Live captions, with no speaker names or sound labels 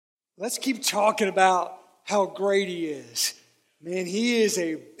Let's keep talking about how great he is. Man, he is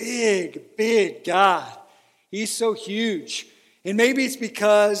a big, big God. He's so huge. And maybe it's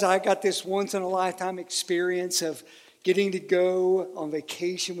because I got this once-in-a-lifetime experience of getting to go on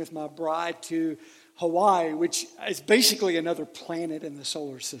vacation with my bride to Hawaii, which is basically another planet in the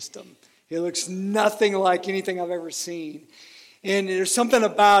solar system. It looks nothing like anything I've ever seen. And there's something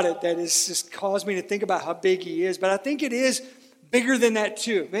about it that has just caused me to think about how big he is. But I think it is bigger than that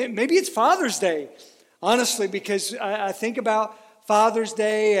too. Maybe it's Father's Day, honestly, because I think about Father's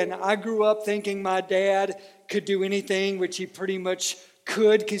Day, and I grew up thinking my dad could do anything, which he pretty much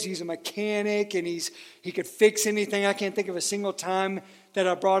could because he's a mechanic and he could fix anything. I can't think of a single time that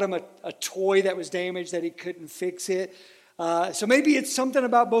I brought him a toy that was damaged that he couldn't fix it. So maybe it's something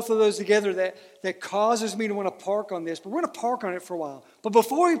about both of those together that causes me to want to park on this. But we're going to park on it for a while. But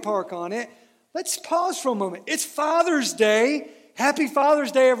before we park on it, let's pause for a moment. It's Father's Day. Happy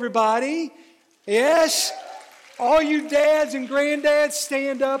Father's Day, everybody. Yes. All you dads and granddads,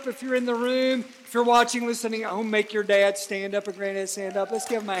 stand up if you're in the room. If you're watching, listening at home, make your dad stand up and granddad stand up. Let's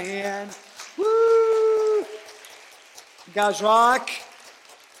give them a hand. Woo! You guys rock.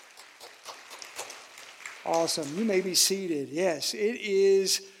 Awesome. You may be seated. Yes, it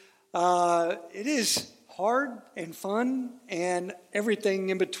is hard and fun and everything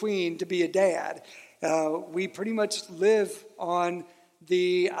in between to be a dad. We pretty much live on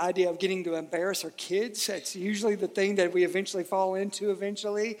the idea of getting to embarrass our kids. It's usually the thing that we eventually fall into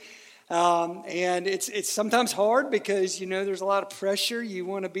eventually. And it's sometimes hard because, there's a lot of pressure. You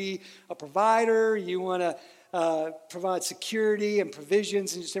want to be a provider. You want to provide security and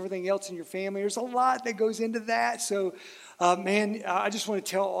provisions and just everything else in your family. There's a lot that goes into that. So, I just want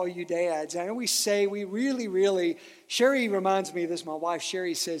to tell all you dads, I know we say we really, Sherry reminds me of this, my wife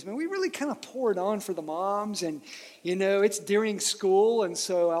Sherry says, man, we really kind of pour it on for the moms. And, it's during school. And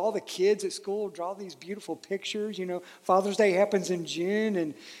so all the kids at school draw these beautiful pictures. Father's Day happens in June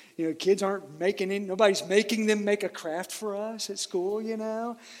and, kids aren't nobody's making them make a craft for us at school,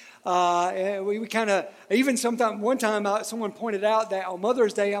 And we kind of, even one time someone pointed out that on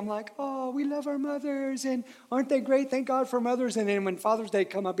Mother's Day, I'm like, oh, we love our mothers, and aren't they great? Thank God for mothers. And then when Father's Day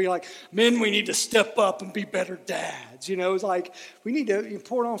come, I'd be like, men, we need to step up and be better dads. It's like we need to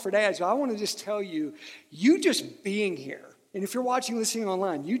pour it on for dads. So I want to just tell you, you just being here, and if you're watching, listening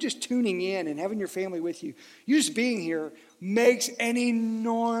online, you just tuning in and having your family with you, you just being here makes an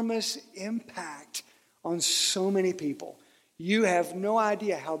enormous impact on so many people. You have no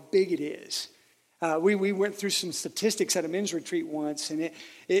idea how big it is. We went through some statistics at a men's retreat once, and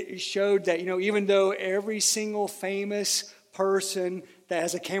it showed that, even though every single famous person that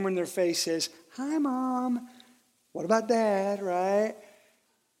has a camera in their face says, hi, Mom, what about Dad, right?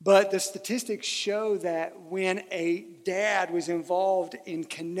 But the statistics show that when a dad was involved in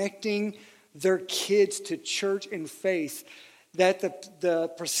connecting their kids to church and faith, that the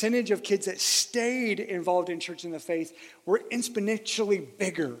percentage of kids that stayed involved in church and the faith were exponentially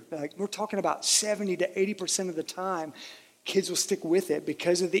bigger. Like we're talking about 70 to 80% of the time, kids will stick with it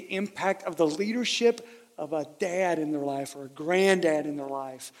because of the impact of the leadership of a dad in their life or a granddad in their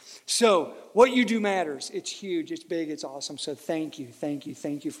life. So what you do matters. It's huge. It's big. It's awesome. So thank you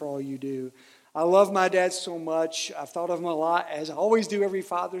for all you do. I love my dad so much. I've thought of him a lot, as I always do every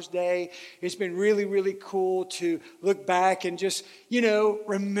Father's Day. It's been really cool to look back and just,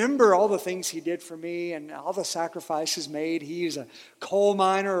 remember all the things he did for me and all the sacrifices made. He's a coal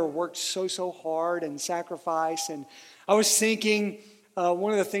miner, worked so hard and sacrificed. And I was thinking,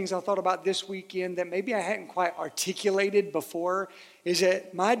 one of the things I thought about this weekend that maybe I hadn't quite articulated before is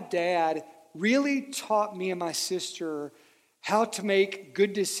that my dad really taught me and my sister how to make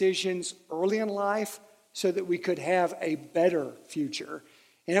good decisions early in life so that we could have a better future.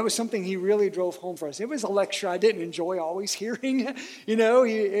 And it was something he really drove home for us. It was a lecture I didn't enjoy always hearing.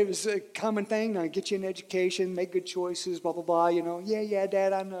 It was a common thing. Now, get you an education, make good choices, blah, blah, blah. Yeah,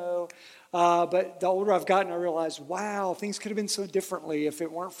 Dad, I know. But the older I've gotten, I realized, wow, things could have been so differently if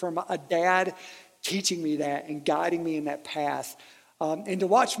it weren't for a dad teaching me that and guiding me in that path. And to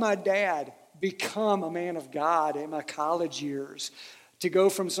watch my dad become a man of God in my college years, to go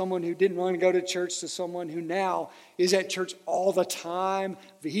from someone who didn't want to go to church to someone who now is at church all the time.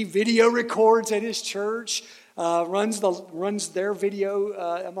 He video records at his church, runs their video.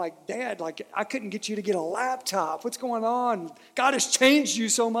 I'm like, Dad, I couldn't get you to get a laptop. What's going on? God has changed you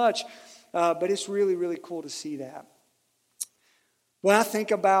so much. But it's really cool to see that. When I think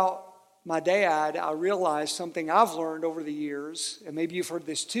about my dad, I realize something I've learned over the years, and maybe you've heard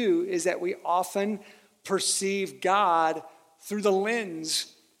this too, is that we often perceive God through the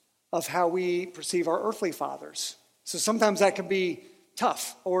lens of how we perceive our earthly fathers. So sometimes that can be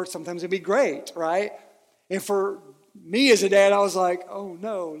tough, or sometimes it'd be great, right? And for me as a dad, I was like, oh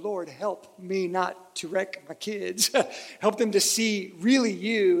no, Lord, help me not to wreck my kids. Help them to see really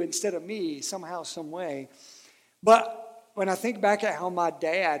you instead of me somehow, some way. But when I think back at how my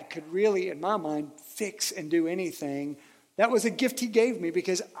dad could really, in my mind, fix and do anything, that was a gift he gave me,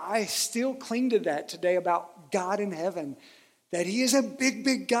 because I still cling to that today about God in heaven, that he is a big,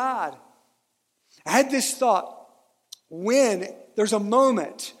 big God. I had this thought, when there's a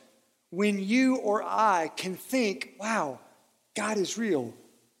moment when you or I can think, wow, God is real,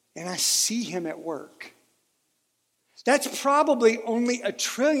 and I see him at work. That's probably only a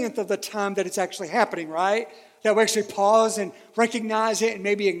trillionth of the time that it's actually happening, right? That we actually pause and recognize it and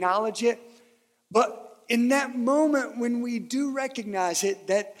maybe acknowledge it. But in that moment when we do recognize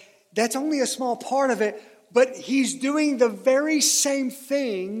it, that's only a small part of it, but he's doing the very same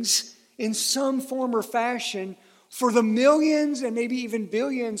things in some form or fashion for the millions and maybe even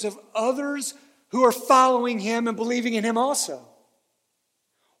billions of others who are following him and believing in him also.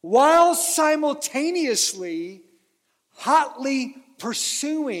 While simultaneously, hotly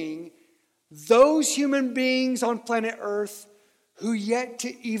pursuing those human beings on planet Earth who yet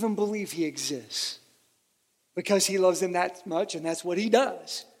to even believe he exists. Because he loves them that much, and that's what he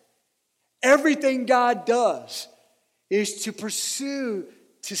does. Everything God does is to pursue,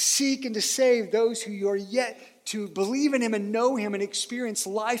 to seek, and to save those who are yet to believe in him and know him and experience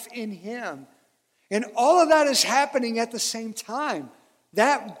life in him. And all of that is happening at the same time.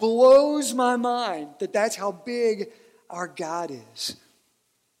 That blows my mind that that's how big our God is.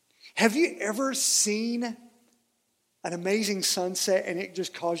 Have you ever seen an amazing sunset and it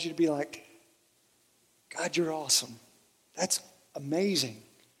just caused you to be like, God, you're awesome. That's amazing.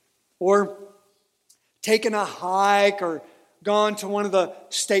 Or taken a hike or gone to one of the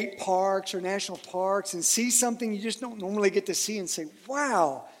state parks or national parks and see something you just don't normally get to see and say,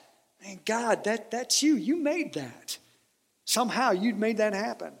 wow, man, God, that's you. You made that. Somehow you'd made that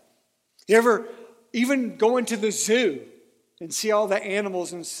happen. You ever even go into the zoo and see all the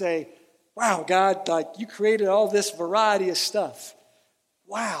animals and say, wow, God, like you created all this variety of stuff.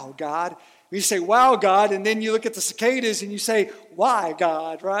 Wow, God. You say, wow, God, and then you look at the cicadas and you say, why,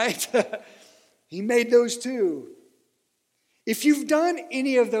 God, right? He made those too. If you've done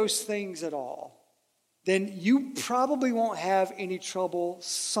any of those things at all, then you probably won't have any trouble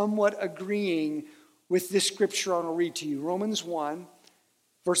somewhat agreeing with this scripture I want to read to you. Romans 1,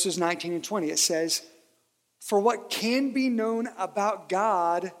 verses 19 and 20. It says, for what can be known about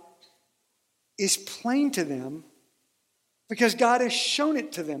God is plain to them, because God has shown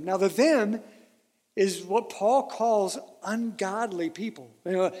it to them. Now, the them is what Paul calls ungodly people.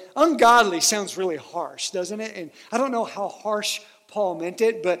 You know, ungodly sounds really harsh, doesn't it? And I don't know how harsh Paul meant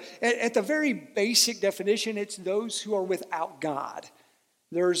it, but at the very basic definition, it's those who are without God.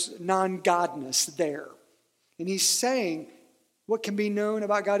 There's non-godness there. And he's saying what can be known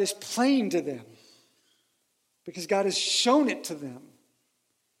about God is plain to them, because God has shown it to them.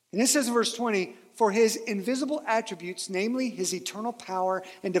 And it says in verse 20, for his invisible attributes, namely his eternal power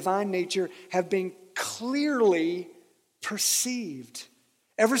and divine nature, have been clearly perceived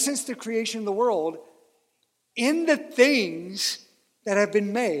ever since the creation of the world in the things that have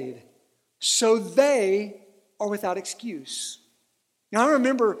been made, so they are without excuse. Now, I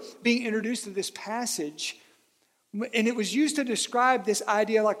remember being introduced to this passage, and it was used to describe this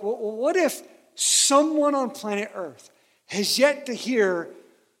idea like, well, what if someone on planet Earth has yet to hear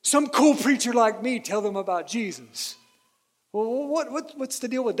some cool preacher like me tell them about Jesus? Well, what's the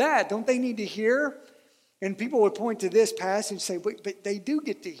deal with that? Don't they need to hear? And people would point to this passage and say, but they do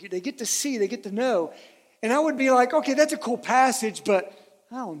get to hear, they get to see, they get to know. And I would be like, okay, that's a cool passage, but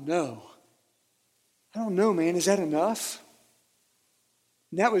I don't know. I don't know, man. Is that enough?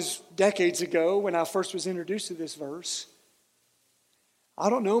 And that was decades ago when I first was introduced to this verse. I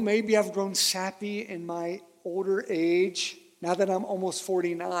don't know, maybe I've grown sappy in my older age. Now that I'm almost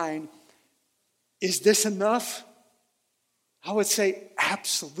 49, is this enough? I would say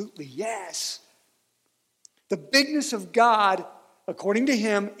absolutely yes. The bigness of God, according to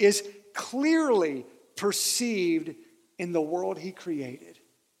him, is clearly perceived in the world he created.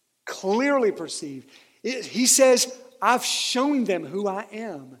 Clearly perceived. He says, I've shown them who I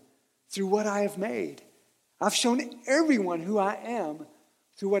am through what I have made. I've shown everyone who I am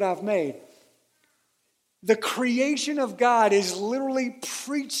through what I've made. The creation of God is literally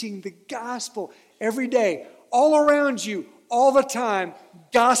preaching the gospel every day. All around you, all the time,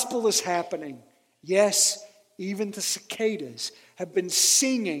 gospel is happening. Yes, even the cicadas have been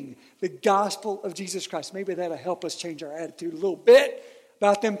singing the gospel of Jesus Christ. Maybe that'll help us change our attitude a little bit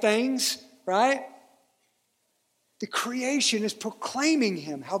about them things, right? The creation is proclaiming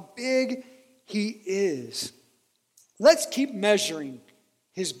him, how big he is. Let's keep measuring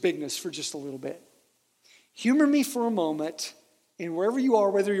his bigness for just a little bit. Humor me for a moment, and wherever you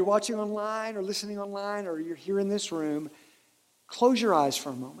are, whether you're watching online or listening online or you're here in this room, close your eyes for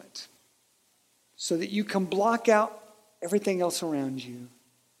a moment so that you can block out everything else around you.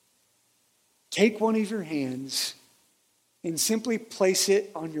 Take one of your hands and simply place it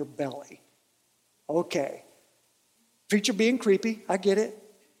on your belly. Okay. Preacher being creepy, I get it.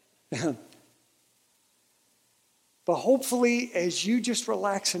 But hopefully, as you just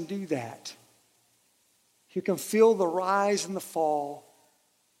relax and do that, you can feel the rise and the fall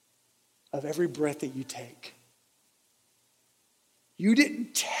of every breath that you take. You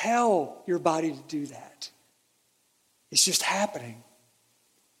didn't tell your body to do that. It's just happening.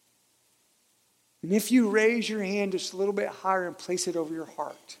 And if you raise your hand just a little bit higher and place it over your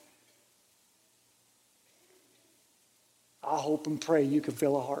heart, I hope and pray you can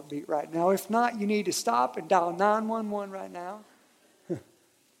feel a heartbeat right now. If not, you need to stop and dial 911 right now.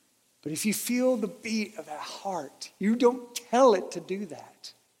 But if you feel the beat of that heart, you don't tell it to do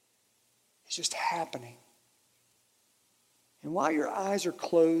that. It's just happening. And while your eyes are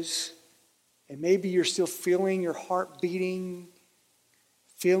closed, and maybe you're still feeling your heart beating,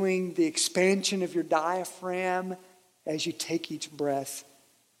 feeling the expansion of your diaphragm as you take each breath,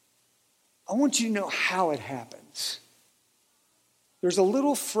 I want you to know how it happens. There's a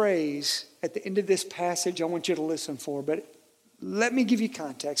little phrase at the end of this passage I want you to listen for, but let me give you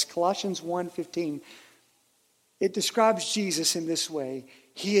context. Colossians 1:15. It describes Jesus in this way.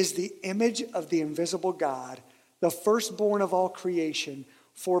 He is the image of the invisible God, the firstborn of all creation.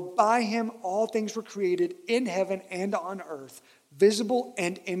 For by him all things were created in heaven and on earth, visible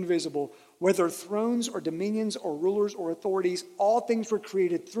and invisible, whether thrones or dominions or rulers or authorities, all things were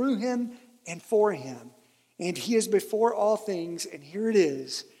created through him and for him. And he is before all things, and here it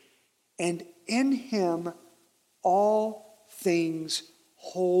is, and in him all things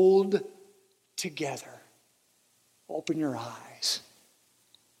hold together. Open your eyes.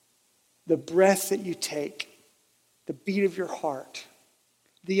 The breath that you take, the beat of your heart,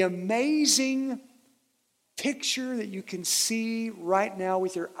 the amazing picture that you can see right now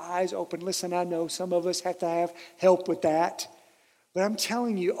with your eyes open. Listen, I know some of us have to have help with that. But I'm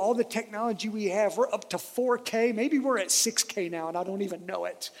telling you, all the technology we have, we're up to 4K. Maybe we're at 6K now, and I don't even know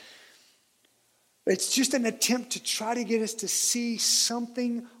it. It's just an attempt to try to get us to see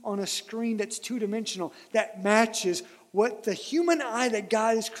something on a screen that's two-dimensional, that matches what the human eye that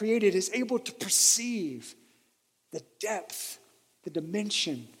God has created is able to perceive. The depth, the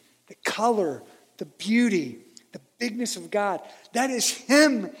dimension, the color, the beauty, the bigness of God. That is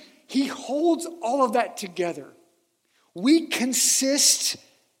him. He holds all of that together. We consist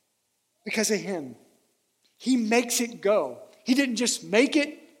because of him. He makes it go. He didn't just make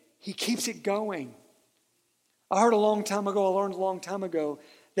it, he keeps it going. I learned a long time ago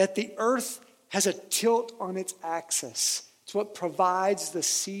that the earth has a tilt on its axis. It's what provides the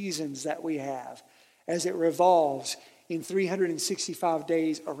seasons that we have as it revolves in 365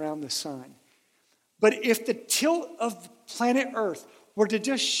 days around the sun. But if the tilt of planet Earth were to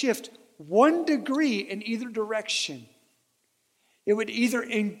just shift 1 degree in either direction, it would either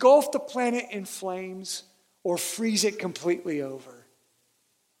engulf the planet in flames or freeze it completely over.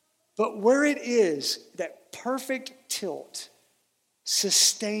 But where it is, that perfect tilt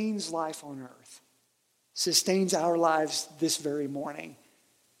sustains life on earth, sustains our lives this very morning.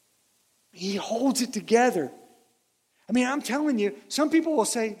 He holds it together. I mean, I'm telling you, some people will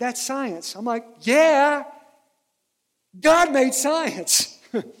say, that's science. I'm like, yeah, God made science.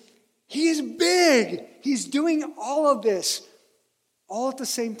 He is big. He's doing all of this all at the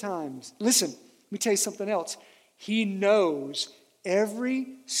same time. Listen, let me tell you something else. He knows every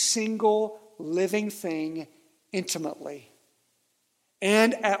single living thing intimately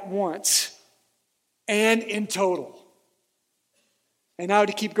and at once and in total. And I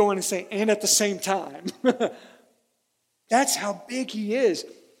would keep going and say, and at the same time. That's how big he is.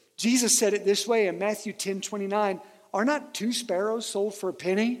 Jesus said it this way in Matthew 10:29. Are not 2 sparrows sold for a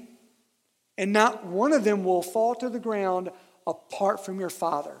penny? And not one of them will fall to the ground apart from your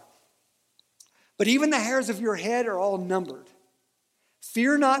Father. But even the hairs of your head are all numbered.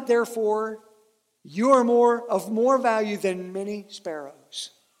 Fear not, therefore, you are of more value than many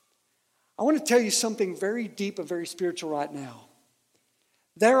sparrows. I want to tell you something very deep and very spiritual right now.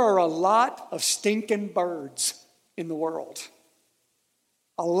 There are a lot of stinking birds in the world.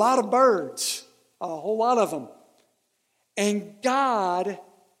 A lot of birds, a whole lot of them. And God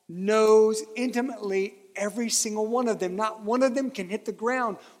knows intimately every single one of them. Not one of them can hit the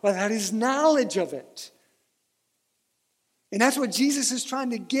ground without his knowledge of it. And that's what Jesus is trying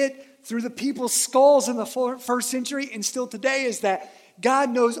to get through the people's skulls in the first century and still today, is that God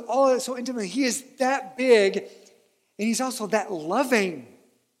knows all of it so intimately. He is that big, and he's also that loving,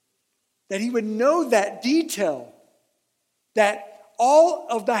 that he would know that detail, that all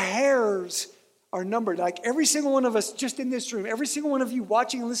of the hairs are numbered. Like every single one of us just in this room, every single one of you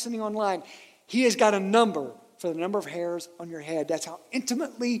watching and listening online, he has got a number for the number of hairs on your head. That's how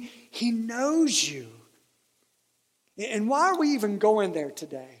intimately he knows you. And why are we even going there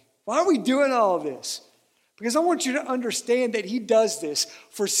today? Why are we doing all of this? Because I want you to understand that he does this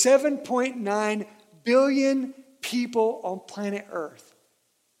for 7.9 billion people on planet Earth.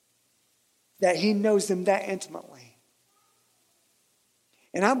 That he knows them that intimately.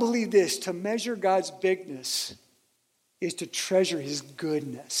 And I believe this, to measure God's bigness is to treasure his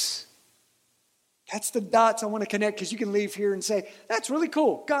goodness. That's the dots I want to connect, because you can leave here and say, that's really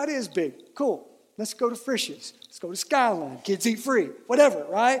cool. God is big. Cool. Let's go to Frisch's. Let's go to Skyline. Kids eat free. Whatever,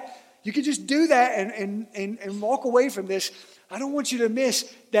 right? You can just do that and walk away from this. I don't want you to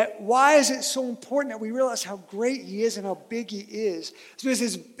miss that. Why is it so important that we realize how great he is and how big he is? It's because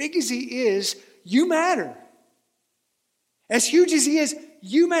as big as he is, you matter. As huge as he is,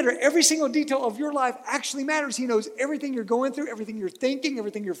 you matter. Every single detail of your life actually matters. He knows everything you're going through, everything you're thinking,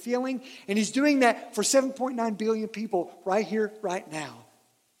 everything you're feeling. And he's doing that for 7.9 billion people right here, right now.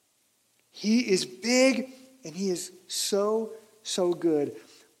 He is big and he is so, so good.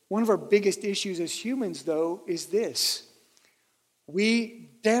 One of our biggest issues as humans, though, is this. We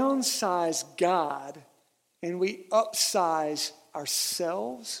downsize God and we upsize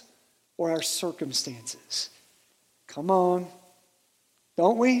ourselves or our circumstances. Come on.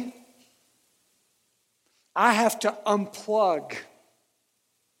 Don't we? I have to unplug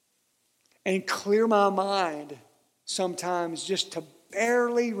and clear my mind sometimes just to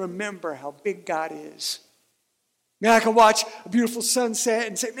barely remember how big God is. Now I can watch a beautiful sunset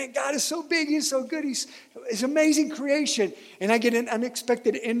and say, man, God is so big, he's so good, he's amazing creation. And I get an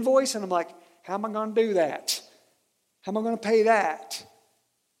unexpected invoice and I'm like, how am I going to do that? How am I going to pay that?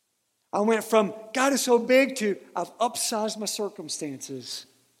 I went from God is so big to I've upsized my circumstances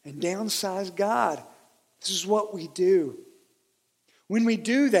and downsized God. This is what we do. When we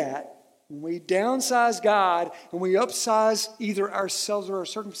do that, when we downsize God and we upsize either ourselves or our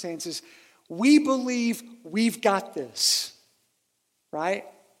circumstances, we believe we've got this, right?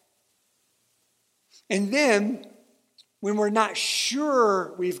 And then when we're not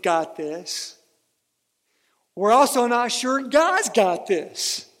sure we've got this, we're also not sure God's got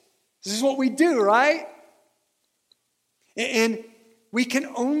this. This is what we do, right? And we can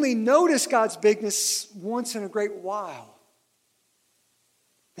only notice God's bigness once in a great while.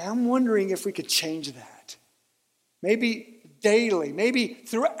 Now, I'm wondering if we could change that. Maybe daily, maybe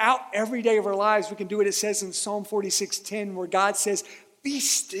throughout every day of our lives, we can do what it says in Psalm 46:10, where God says, be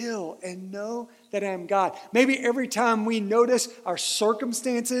still and know that I am God. Maybe every time we notice our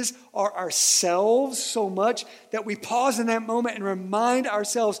circumstances or ourselves so much that we pause in that moment and remind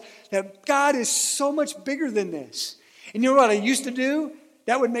ourselves that God is so much bigger than this. And you know what I used to do?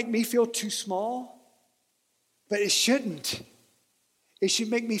 That would make me feel too small. But it shouldn't. It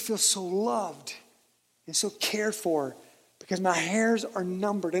should make me feel so loved and so cared for because my hairs are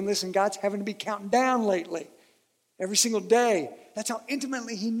numbered. And listen, God's having to be counting down lately. Every single day. That's how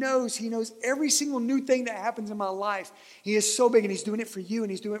intimately he knows. He knows every single new thing that happens in my life. He is so big and he's doing it for you and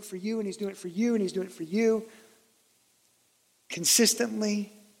he's doing it for you and he's doing it for you and he's doing it for you.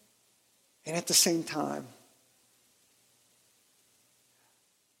 Consistently and at the same time.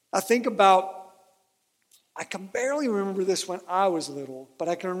 I think about, I can barely remember this when I was little, but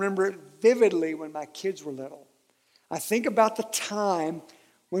I can remember it vividly when my kids were little. I think about the time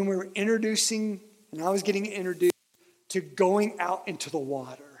when we were introducing, and I was getting introduced to going out into the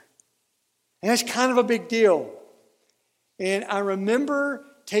water. And that's kind of a big deal. And I remember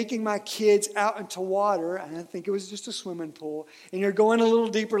taking my kids out into water, and I think it was just a swimming pool, and you're going a little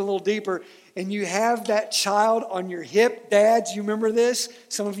deeper, and you have that child on your hip. Dads, you remember this?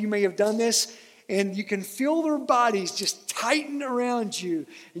 Some of you may have done this. And you can feel their bodies just tighten around you.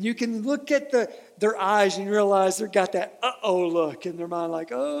 And you can look at their eyes and realize they've got that uh-oh look in their mind, like,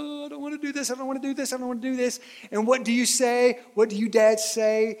 oh, I don't want to do this, I don't want to do this, I don't want to do this. And what do you say? What do you dads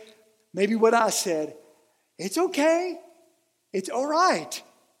say? Maybe what I said. It's okay. It's all right.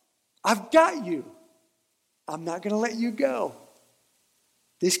 I've got you. I'm not going to let you go.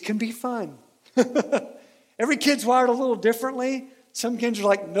 This can be fun. Every kid's wired a little differently. Some kids are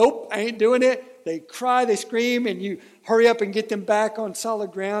like, nope, I ain't doing it. They cry, they scream, and you hurry up and get them back on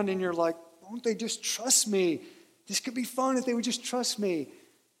solid ground, and you're like, won't they just trust me? This could be fun if they would just trust me.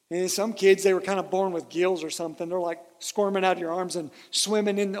 And some kids, they were kind of born with gills or something. They're like squirming out of your arms and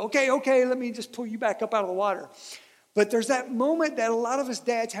swimming in. Okay, let me just pull you back up out of the water. But there's that moment that a lot of us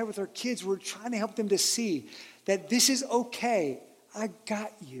dads have with our kids. We're trying to help them to see that this is okay. I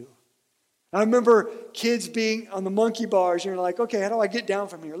got you. I remember kids being on the monkey bars. You're like, okay, how do I get down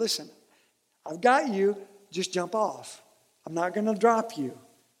from here? Listen, I've got you. Just jump off. I'm not going to drop you.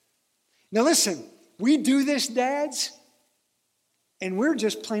 Now listen, we do this, dads, and we're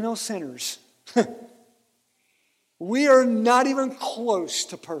just plain old sinners. We are not even close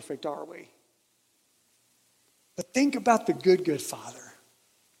to perfect, are we? But think about the good Father.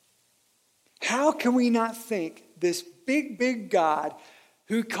 How can we not think this big God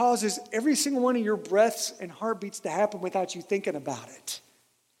who causes every single one of your breaths and heartbeats to happen without you thinking about it,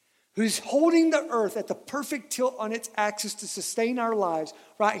 who's holding the earth at the perfect tilt on its axis to sustain our lives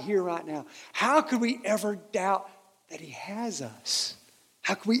right here, right now? How could we ever doubt that he has us?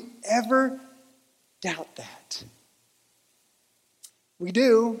 How could we ever doubt that? We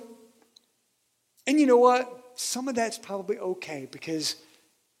do. And you know what? Some of that's probably okay because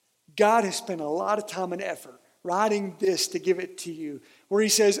God has spent a lot of time and effort writing this to give it to you, where he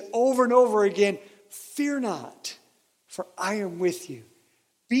says over and over again, fear not, for I am with you.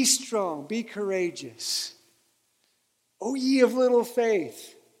 Be strong, be courageous. O ye of little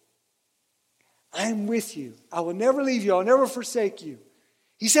faith, I am with you. I will never leave you. I'll never forsake you.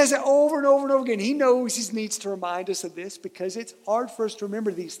 He says it over and over and over again. He knows he needs to remind us of this because it's hard for us to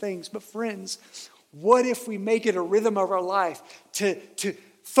remember these things. But friends, what if we make it a rhythm of our life to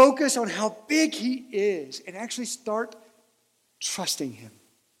focus on how big he is and actually start trusting him?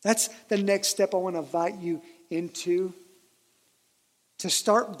 That's the next step I want to invite you into. To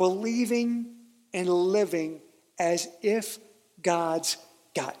start believing and living as if God's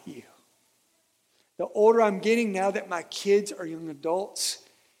got you. The older I'm getting now that my kids are young adults,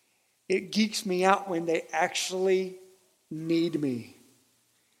 it geeks me out when they actually need me.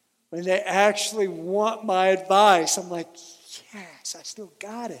 When they actually want my advice, I'm like, yes, I still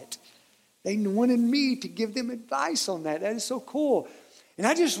got it. They wanted me to give them advice on that. That is so cool. And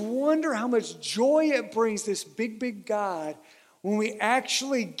I just wonder how much joy it brings this big God when we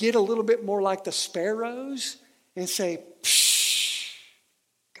actually get a little bit more like the sparrows and say, psh,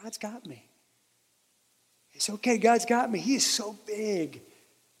 God's got me. It's okay, God's got me. He is so big.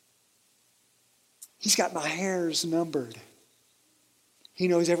 He's got my hairs numbered. He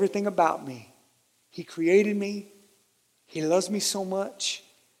knows everything about me. He created me. He loves me so much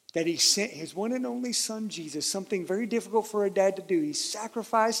that he sent his one and only son, Jesus, something very difficult for a dad to do. He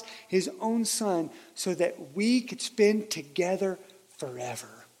sacrificed his own son so that we could spend together forever.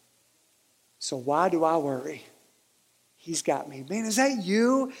 So why do I worry? He's got me. Man, is that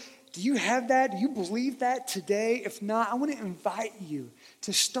you? Do you have that? Do you believe that today? If not, I want to invite you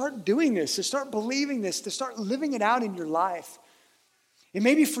to start doing this, to start believing this, to start living it out in your life. And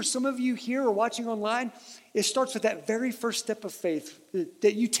maybe for some of you here or watching online, it starts with that very first step of faith,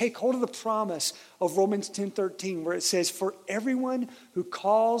 that you take hold of the promise of Romans 10:13, where it says, for everyone who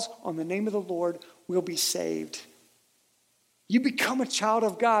calls on the name of the Lord will be saved. You become a child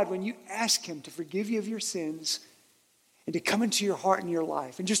of God when you ask him to forgive you of your sins and to come into your heart and your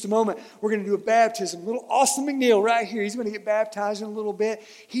life. In just a moment, we're going to do a baptism. Little Austin McNeil right here, he's going to get baptized in a little bit.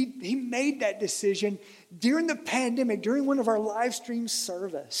 He made that decision during the pandemic, during one of our live stream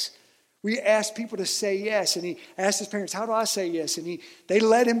service. We asked people to say yes, and he asked his parents, how do I say yes? And they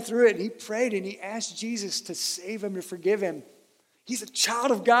led him through it, and he prayed, and he asked Jesus to save him, to forgive him. He's a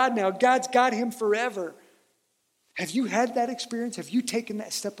child of God now. God's got him forever. Have you had that experience? Have you taken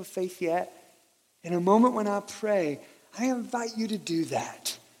that step of faith yet? In a moment when I pray, I invite you to do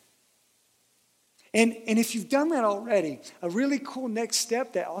that. And if you've done that already, a really cool next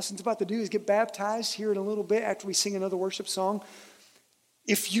step that Austin's about to do is get baptized here in a little bit after we sing another worship song.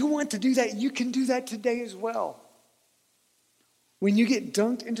 If you want to do that, you can do that today as well. When you get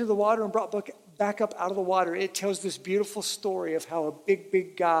dunked into the water and brought back up out of the water, it tells this beautiful story of how a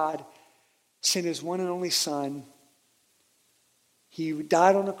big God sent his one and only son. He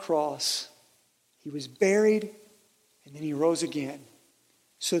died on a cross. He was buried, and then he rose again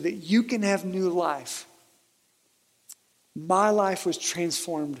so that you can have new life. My life was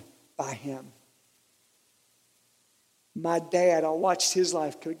transformed by him. My dad, I watched his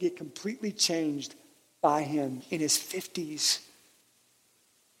life get completely changed by him in his 50s.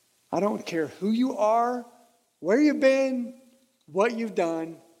 I don't care who you are, where you've been, what you've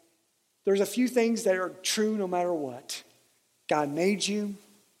done. There's a few things that are true no matter what. God made you.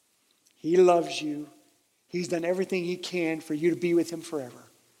 He loves you. He's done everything he can for you to be with him forever.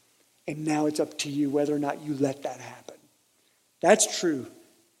 And now it's up to you whether or not you let that happen. That's true.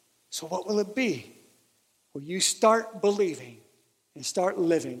 So what will it be? Will you start believing and start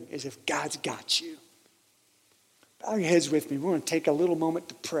living as if God's got you? Bow your heads with me. We're going to take a little moment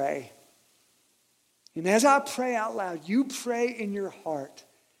to pray. And as I pray out loud, you pray in your heart.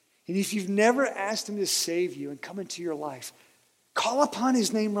 And if you've never asked him to save you and come into your life, call upon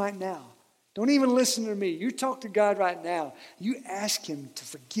his name right now. Don't even listen to me. You talk to God right now. You ask him to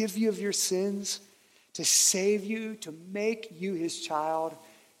forgive you of your sins, to save you, to make you his child.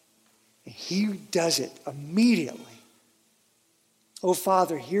 And he does it immediately. Oh,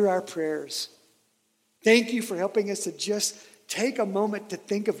 Father, hear our prayers. Thank you for helping us to just take a moment to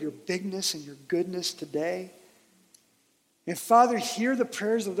think of your bigness and your goodness today. And Father, hear the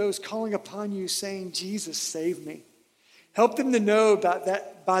prayers of those calling upon you saying, Jesus, save me. Help them to know about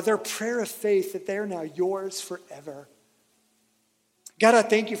that by their prayer of faith that they are now yours forever. God, I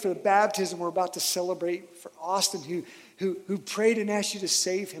thank you for the baptism we're about to celebrate for Austin, who prayed and asked you to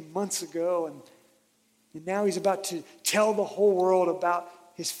save him months ago. And now he's about to tell the whole world about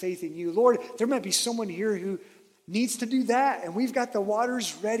his faith in you. Lord, there might be someone here who needs to do that, and we've got the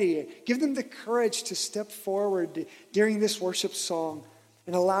waters ready. Give them the courage to step forward during this worship song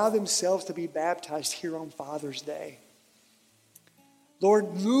and allow themselves to be baptized here on Father's Day.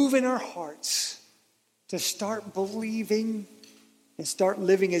 Lord, move in our hearts to start believing and start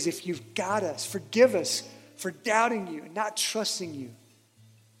living as if you've got us. Forgive us for doubting you and not trusting you.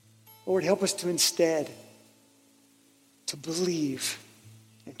 Lord, help us to instead to believe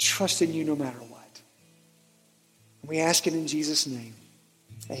and trust in you no matter what. And we ask it in Jesus' name.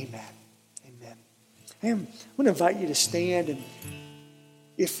 Amen. Amen. I want to invite you to stand, and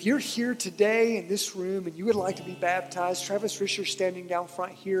if you're here today in this room and you would like to be baptized, Travis Risher standing down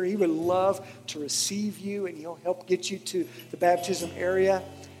front here. He would love to receive you, and he'll help get you to the baptism area.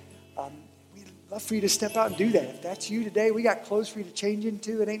 We'd love for you to step out and do that. If that's you today, we got clothes for you to change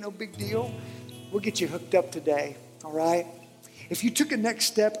into. It ain't no big deal. We'll get you hooked up today, all right? If you took a next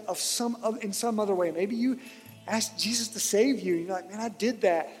step in some other way, maybe you asked Jesus to save you, and you're like, man, I did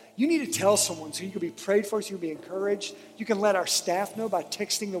that. You need to tell someone so you can be prayed for, so you can be encouraged. You can let our staff know by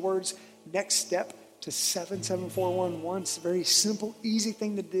texting the words next step to 77411. It's a very simple, easy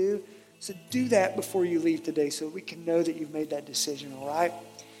thing to do. So do that before you leave today so we can know that you've made that decision, all right?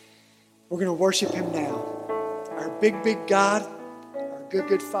 We're going to worship him now. Our big, big God, our good,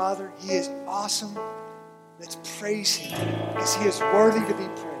 good Father, he is awesome. Let's praise him because he is worthy to be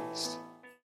praised.